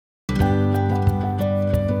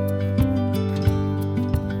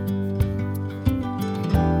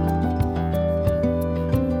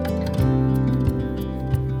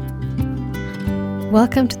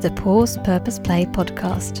Welcome to the Pause Purpose Play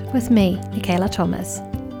podcast with me, Michaela Thomas,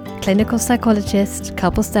 clinical psychologist,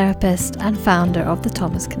 couples therapist, and founder of the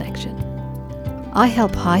Thomas Connection. I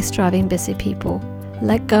help high-striving busy people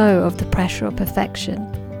let go of the pressure of perfection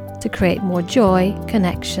to create more joy,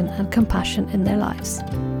 connection, and compassion in their lives.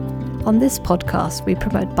 On this podcast, we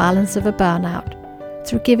promote balance over burnout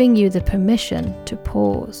through giving you the permission to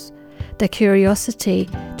pause, the curiosity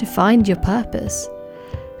to find your purpose,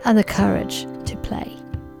 and the courage to play.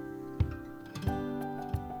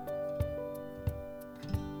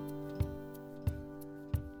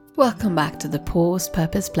 Welcome back to the Pause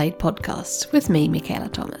Purpose Played podcast with me, Michaela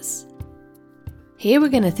Thomas. Here we're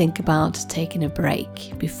going to think about taking a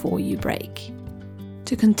break before you break.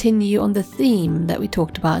 To continue on the theme that we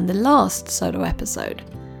talked about in the last solo episode,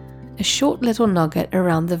 a short little nugget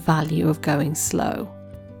around the value of going slow.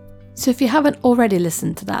 So if you haven't already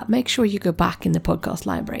listened to that, make sure you go back in the podcast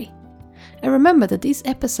library. And remember that these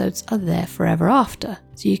episodes are there forever after,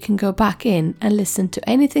 so you can go back in and listen to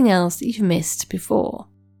anything else that you've missed before.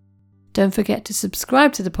 Don't forget to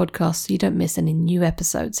subscribe to the podcast so you don't miss any new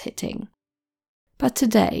episodes hitting. But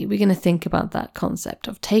today we're going to think about that concept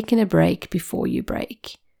of taking a break before you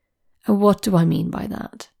break. And what do I mean by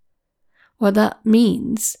that? Well, that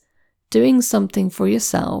means doing something for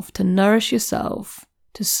yourself to nourish yourself,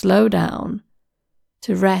 to slow down,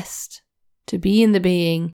 to rest, to be in the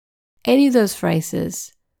being, any of those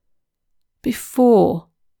phrases before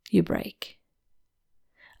you break.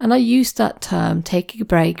 And I use that term, taking a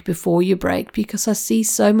break before you break, because I see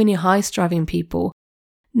so many high-striving people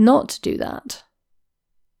not do that.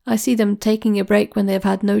 I see them taking a break when they've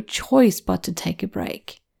had no choice but to take a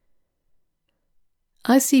break.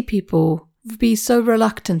 I see people be so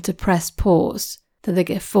reluctant to press pause that they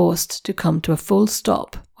get forced to come to a full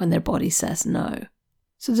stop when their body says no.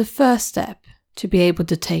 So the first step to be able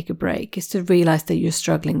to take a break is to realize that you're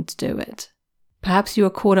struggling to do it. Perhaps you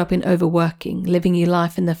are caught up in overworking, living your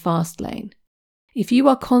life in the fast lane. If you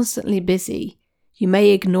are constantly busy, you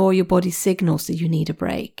may ignore your body's signals that you need a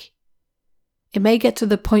break. It may get to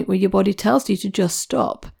the point where your body tells you to just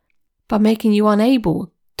stop, by making you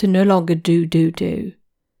unable to no longer do.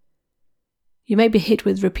 You may be hit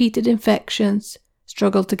with repeated infections,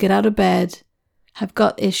 struggle to get out of bed, have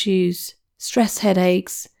gut issues, stress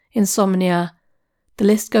headaches, insomnia. The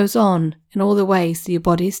list goes on in all the ways that your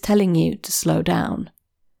body is telling you to slow down.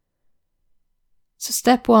 So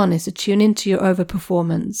step 1 is to tune into your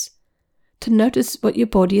overperformance, to notice what your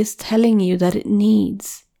body is telling you that it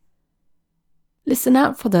needs. Listen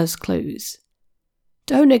out for those clues.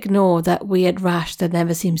 Don't ignore that weird rash that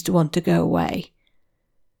never seems to want to go away.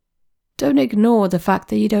 Don't ignore the fact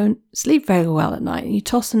that you don't sleep very well at night and you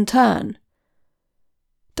toss and turn.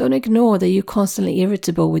 Don't ignore that you're constantly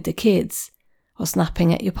irritable with the kids or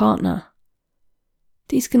snapping at your partner.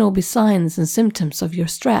 These can all be signs and symptoms of your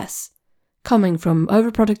stress, coming from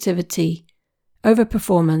overproductivity,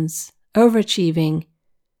 overperformance, overachieving,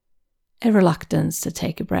 and reluctance to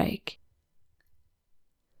take a break.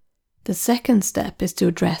 The second step is to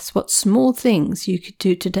address what small things you could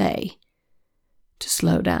do today to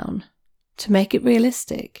slow down, to make it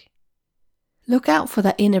realistic. Look out for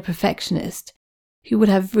that inner perfectionist who would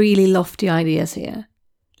have really lofty ideas here.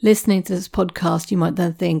 Listening to this podcast, you might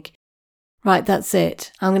then think, right, that's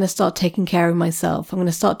it. I'm going to start taking care of myself. I'm going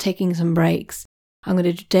to start taking some breaks. I'm going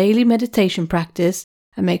to do daily meditation practice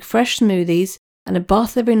and make fresh smoothies and a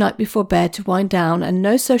bath every night before bed to wind down and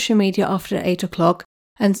no social media after 8 o'clock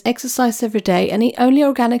and exercise every day and eat only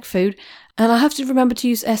organic food. And I have to remember to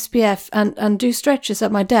use SPF and do stretches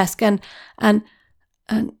at my desk and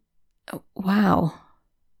wow,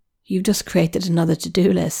 you've just created another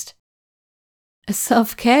to-do list. A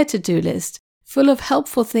self-care to-do list full of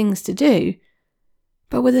helpful things to do,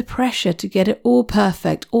 but with the pressure to get it all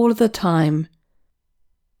perfect all of the time.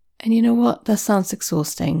 And you know what? That sounds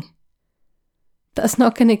exhausting. That's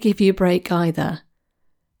not going to give you a break either.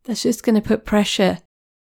 That's just going to put pressure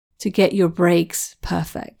to get your breaks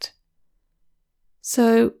perfect.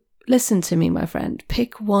 So listen to me, my friend.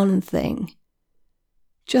 Pick one thing.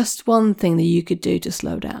 Just one thing that you could do to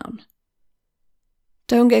slow down.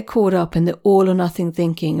 Don't get caught up in the all or nothing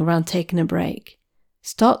thinking around taking a break.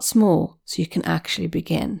 Start small so you can actually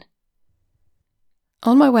begin.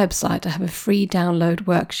 On my website, I have a free download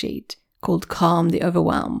worksheet called Calm the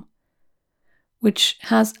Overwhelm, which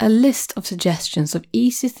has a list of suggestions of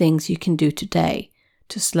easy things you can do today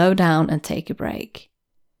to slow down and take a break.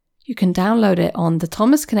 You can download it on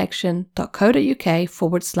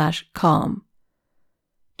thethomasconnection.co.uk/calm.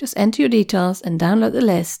 Just enter your details and download the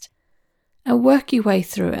list and work your way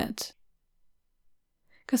through it.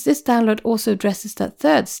 Because this download also addresses that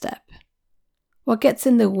third step. What gets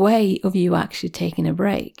in the way of you actually taking a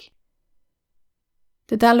break?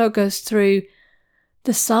 The download goes through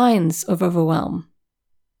the signs of overwhelm,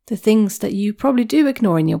 the things that you probably do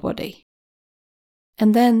ignore in your body,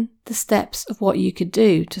 and then the steps of what you could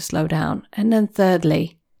do to slow down, and then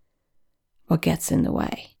thirdly, what gets in the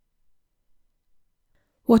way.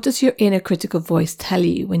 What does your inner critical voice tell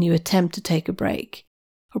you when you attempt to take a break,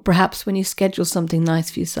 or perhaps when you schedule something nice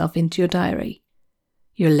for yourself into your diary?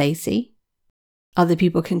 You're lazy? Other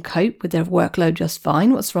people can cope with their workload just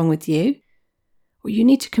fine, what's wrong with you? Or you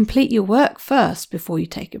need to complete your work first before you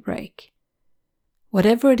take a break.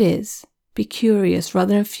 Whatever it is, be curious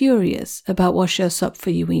rather than furious about what shows up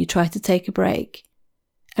for you when you try to take a break.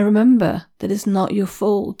 And remember that it's not your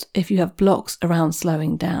fault if you have blocks around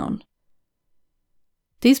slowing down.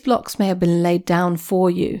 These blocks may have been laid down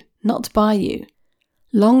for you, not by you,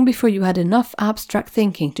 long before you had enough abstract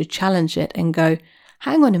thinking to challenge it and go,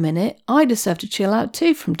 hang on a minute, I deserve to chill out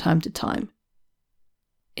too from time to time.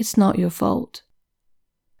 It's not your fault.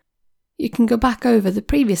 You can go back over the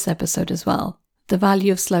previous episode as well, the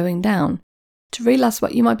value of slowing down, to realize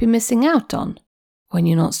what you might be missing out on when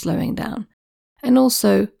you're not slowing down, and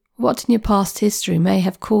also what in your past history may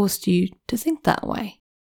have caused you to think that way,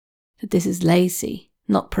 that this is lazy,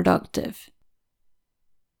 not productive.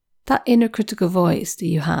 That inner critical voice that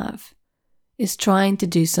you have is trying to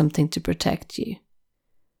do something to protect you,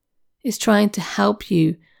 is trying to help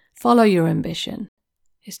you follow your ambition,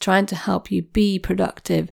 is trying to help you be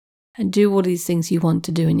productive and do all these things you want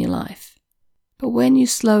to do in your life. But when you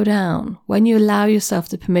slow down, when you allow yourself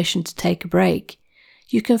the permission to take a break,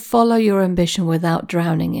 you can follow your ambition without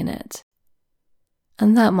drowning in it.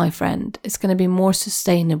 And that, my friend, is going to be more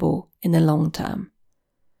sustainable in the long term.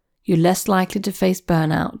 You're less likely to face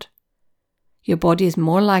burnout. Your body is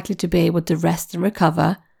more likely to be able to rest and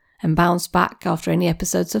recover and bounce back after any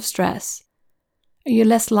episodes of stress. And you're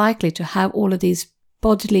less likely to have all of these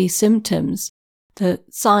bodily symptoms, the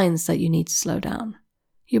signs that you need to slow down.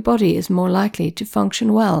 Your body is more likely to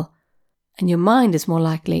function well, and your mind is more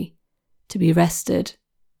likely to be rested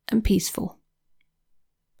and peaceful.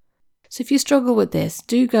 So if you struggle with this,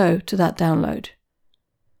 do go to that download.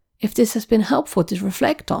 If this has been helpful to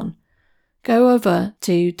reflect on, go over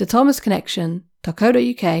to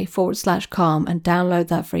thethomasconnection.co.uk/calm and download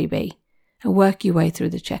that freebie and work your way through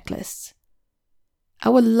the checklists. I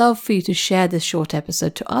would love for you to share this short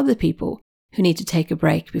episode to other people who need to take a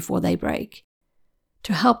break before they break,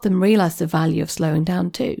 to help them realize the value of slowing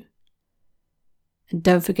down too. And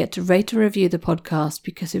don't forget to rate and review the podcast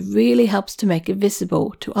because it really helps to make it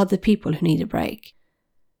visible to other people who need a break.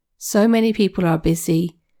 So many people are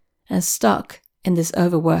busy and stuck in this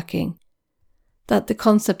overworking that the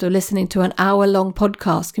concept of listening to an hour-long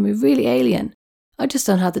podcast can be really alien. I just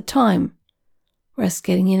don't have the time. Whereas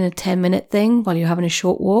getting in a 10-minute thing while you're having a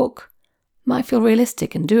short walk might feel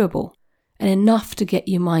realistic and doable, and enough to get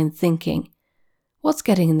your mind thinking, what's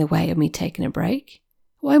getting in the way of me taking a break?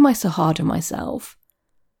 Why am I so hard on myself?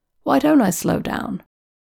 Why don't I slow down?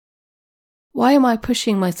 Why am I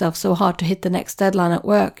pushing myself so hard to hit the next deadline at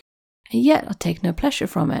work, and yet I take no pleasure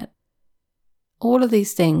from it? All of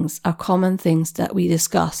these things are common things that we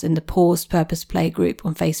discuss in the Pause Purpose Play group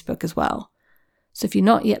on Facebook as well. So if you're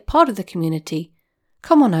not yet part of the community,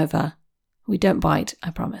 come on over. We don't bite, I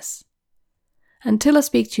promise. Until I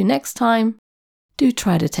speak to you next time, do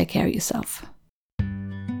try to take care of yourself.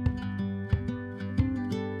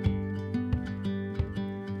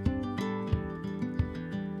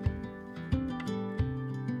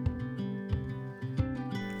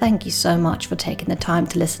 Thank you so much for taking the time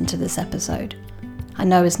to listen to this episode. I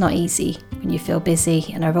know it's not easy when you feel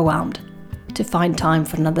busy and overwhelmed to find time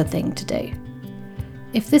for another thing to do.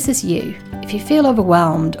 If this is you, if you feel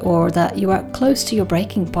overwhelmed or that you are close to your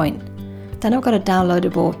breaking point, then I've got a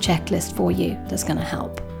downloadable checklist for you that's going to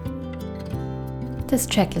help. This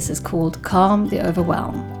checklist is called Calm the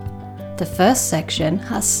Overwhelm. The first section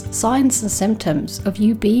has signs and symptoms of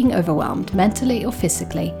you being overwhelmed mentally or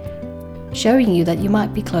physically, showing you that you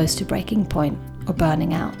might be close to breaking point or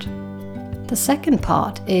burning out. The second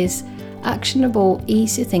part is actionable,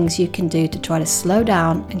 easy things you can do to try to slow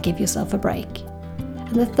down and give yourself a break.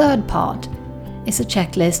 And the third part is a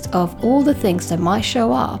checklist of all the things that might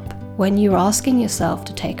show up when you're asking yourself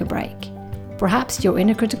to take a break. Perhaps your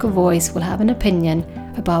inner critical voice will have an opinion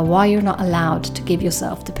about why you're not allowed to give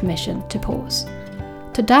yourself the permission to pause.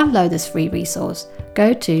 To download this free resource,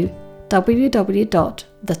 go to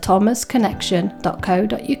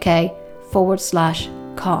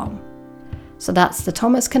www.thethomasconnection.co.uk/calm. So that's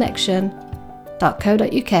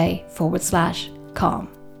thethomasconnection.co.uk/calm.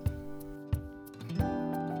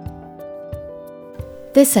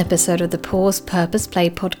 This episode of the Pause Purpose Play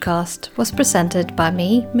podcast was presented by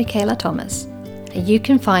me, Michaela Thomas, and you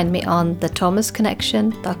can find me on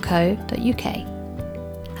thethomasconnection.co.uk.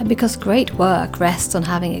 And because great work rests on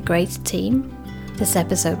having a great team, this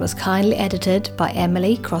episode was kindly edited by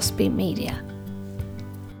Emily Crosby Media.